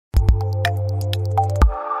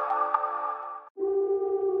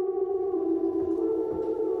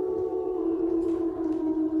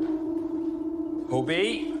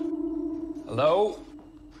Toby? Hello?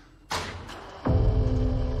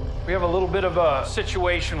 We have a little bit of a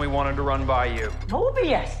situation we wanted to run by you.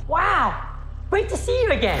 Tobias! Wow! Great to see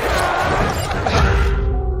you again!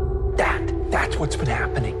 That's what's been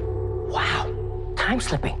happening. Wow! Time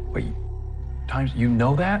slipping. Wait, you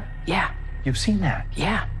know that? Yeah. You've seen that?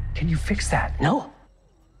 Yeah. Can you fix that? No.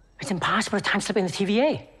 It's impossible to time slip in the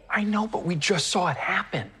TVA. I know, but we just saw it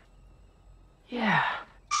happen. Yeah.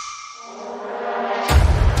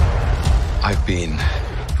 I've been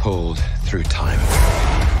pulled through time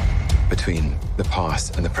between the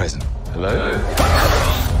past and the present. Hello?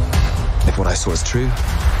 If what I saw is true,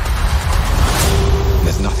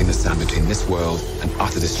 there's nothing to stand between this world and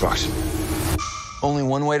utter destruction. Only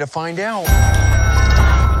one way to find out.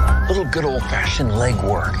 A little good old-fashioned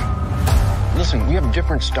legwork. Listen, we have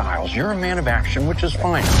different styles. You're a man of action, which is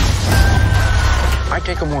fine. I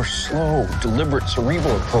take a more slow, deliberate,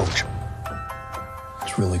 cerebral approach.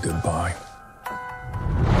 It's really goodbye.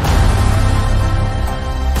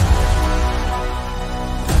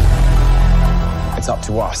 It's up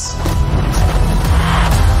to us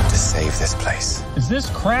to save this place. Is this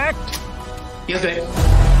cracked? Yes, babe.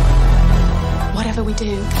 Whatever we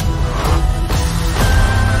do,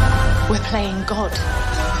 we're playing God.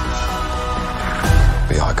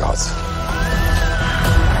 We are gods.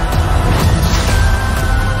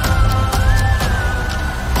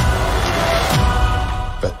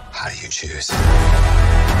 But how do you choose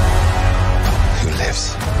who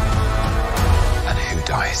lives and who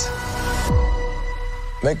dies?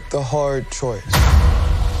 Make the hard choice.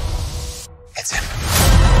 It's him.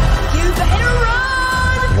 You better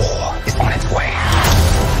run! War is on its way.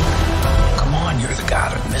 Come on, you're the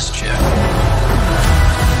god of mischief.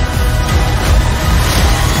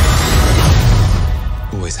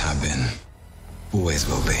 Always have been. Always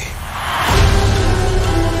will be.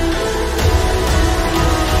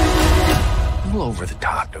 A little over the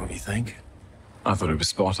top, don't you think? I thought it was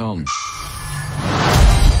spot on.